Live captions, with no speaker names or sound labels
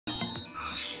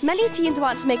Many teens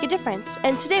want to make a difference,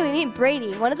 and today we meet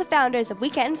Brady, one of the founders of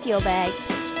Weekend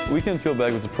Fuelbag. Weekend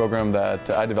Fuelbag was a program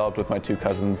that I developed with my two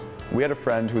cousins. We had a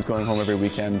friend who was going home every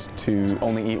weekend to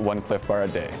only eat one Cliff Bar a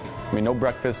day. I mean, no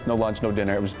breakfast, no lunch, no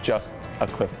dinner, it was just a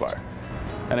Cliff Bar.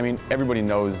 And I mean, everybody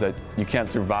knows that you can't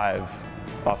survive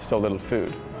off so little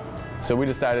food. So we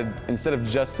decided, instead of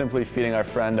just simply feeding our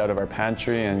friend out of our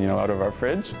pantry and out of our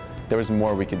fridge, there was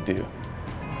more we could do.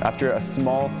 After a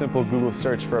small, simple Google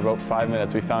search for about 5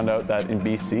 minutes, we found out that in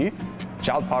BC,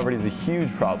 child poverty is a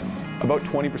huge problem. About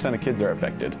 20% of kids are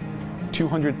affected.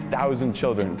 200,000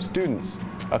 children, students,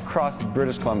 across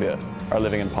British Columbia are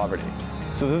living in poverty.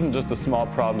 So this isn't just a small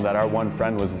problem that our one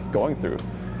friend was going through.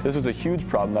 This was a huge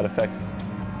problem that affects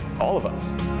all of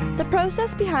us. The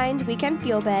process behind Weekend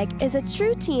Fuelbag is a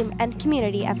true team and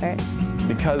community effort.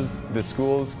 Because the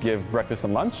schools give breakfast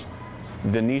and lunch,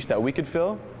 the niche that we could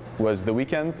fill was the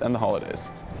weekends and the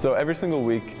holidays. So every single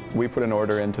week we put an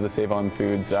order into the Save On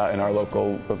Foods in our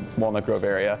local Walnut Grove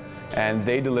area, and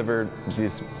they deliver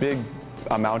this big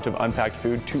amount of unpacked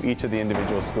food to each of the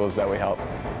individual schools that we help.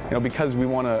 Because we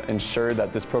want to ensure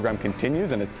that this program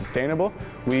continues and it's sustainable,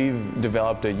 we've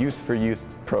developed a Youth for Youth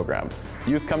program.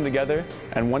 Youth come together,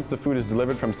 and once the food is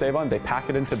delivered from Save On, they pack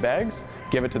it into bags,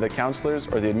 give it to the counselors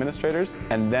or the administrators,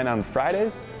 and then on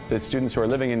Fridays, the students who are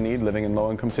living in need, living in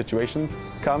low-income situations,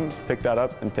 come, pick that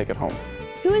up, and take it home.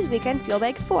 Who is Weekend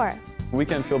Fuelbag for?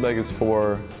 Weekend Fuelbag is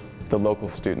for the local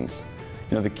students.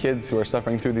 The kids who are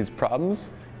suffering through these problems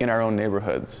in our own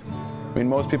neighborhoods. I mean,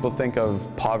 most people think of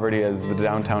poverty as the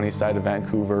downtown east side of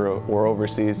Vancouver or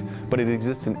overseas, but it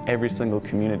exists in every single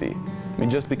community. I mean,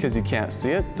 just because you can't see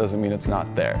it doesn't mean it's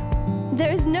not there.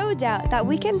 There is no doubt that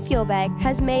Weekend Fuelbag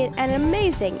has made an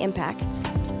amazing impact.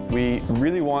 We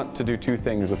really want to do two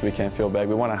things with Weekend Fuelbag.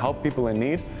 We want to help people in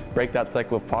need, break that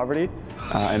cycle of poverty,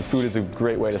 and food is a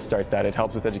great way to start that. It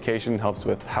helps with education, helps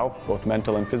with health, both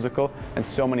mental and physical, and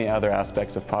so many other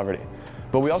aspects of poverty.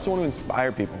 But we also want to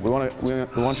inspire people. We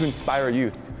want to inspire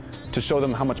youth to show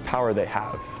them how much power they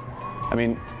have. I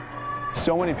mean,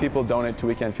 so many people donate to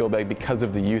Weekend Fuelbag because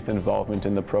of the youth involvement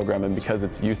in the program and because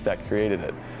it's youth that created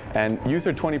it. And youth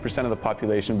are 20% of the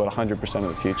population, but 100% of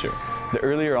the future. The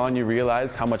earlier on you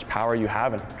realize how much power you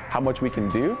have and how much we can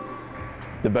do,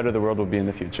 the better the world will be in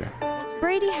the future.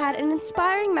 Brady had an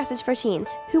inspiring message for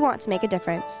teens who want to make a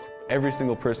difference. Every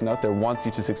single person out there wants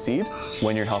you to succeed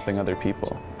when you're helping other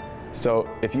people. So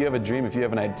if you have a dream, if you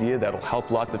have an idea that will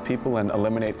help lots of people and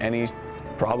eliminate any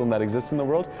problem that exists in the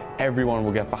world, everyone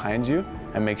will get behind you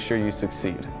and make sure you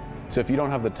succeed. So if you don't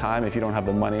have the time, if you don't have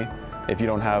the money, if you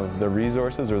don't have the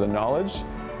resources or the knowledge,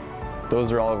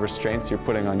 those are all restraints you're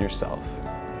putting on yourself.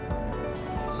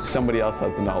 Somebody else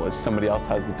has the knowledge, somebody else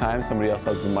has the time, somebody else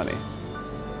has the money.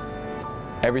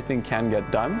 Everything can get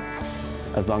done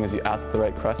as long as you ask the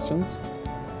right questions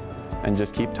and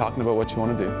just keep talking about what you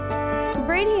want to do.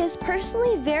 Brady is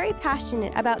personally very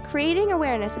passionate about creating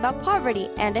awareness about poverty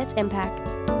and its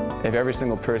impact. If every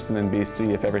single person in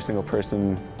BC, if every single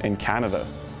person in Canada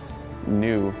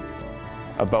knew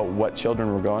about what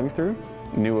children were going through,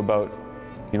 knew about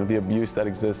the abuse that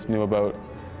exists, knew about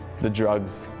the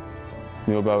drugs,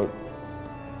 knew about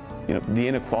the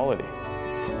inequality.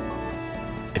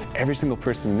 If every single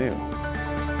person knew,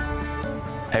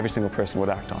 every single person would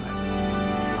act on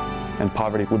it, and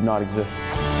poverty would not exist.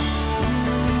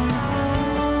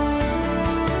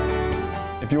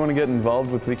 If you want to get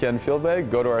involved with Weekend Fuelbag,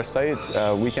 go to our site,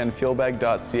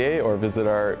 weekendfuelbag.ca, or visit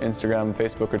our Instagram,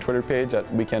 Facebook, or Twitter page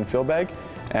at Weekend Fuelbag,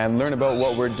 and learn about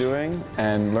what we're doing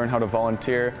and learn how to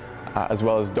volunteer, as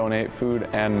well as donate food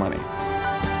and money.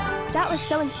 That was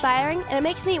so inspiring, and it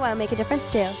makes me want to make a difference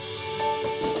too.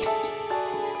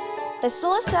 This is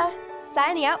Alyssa,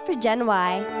 signing out for Gen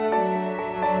Y.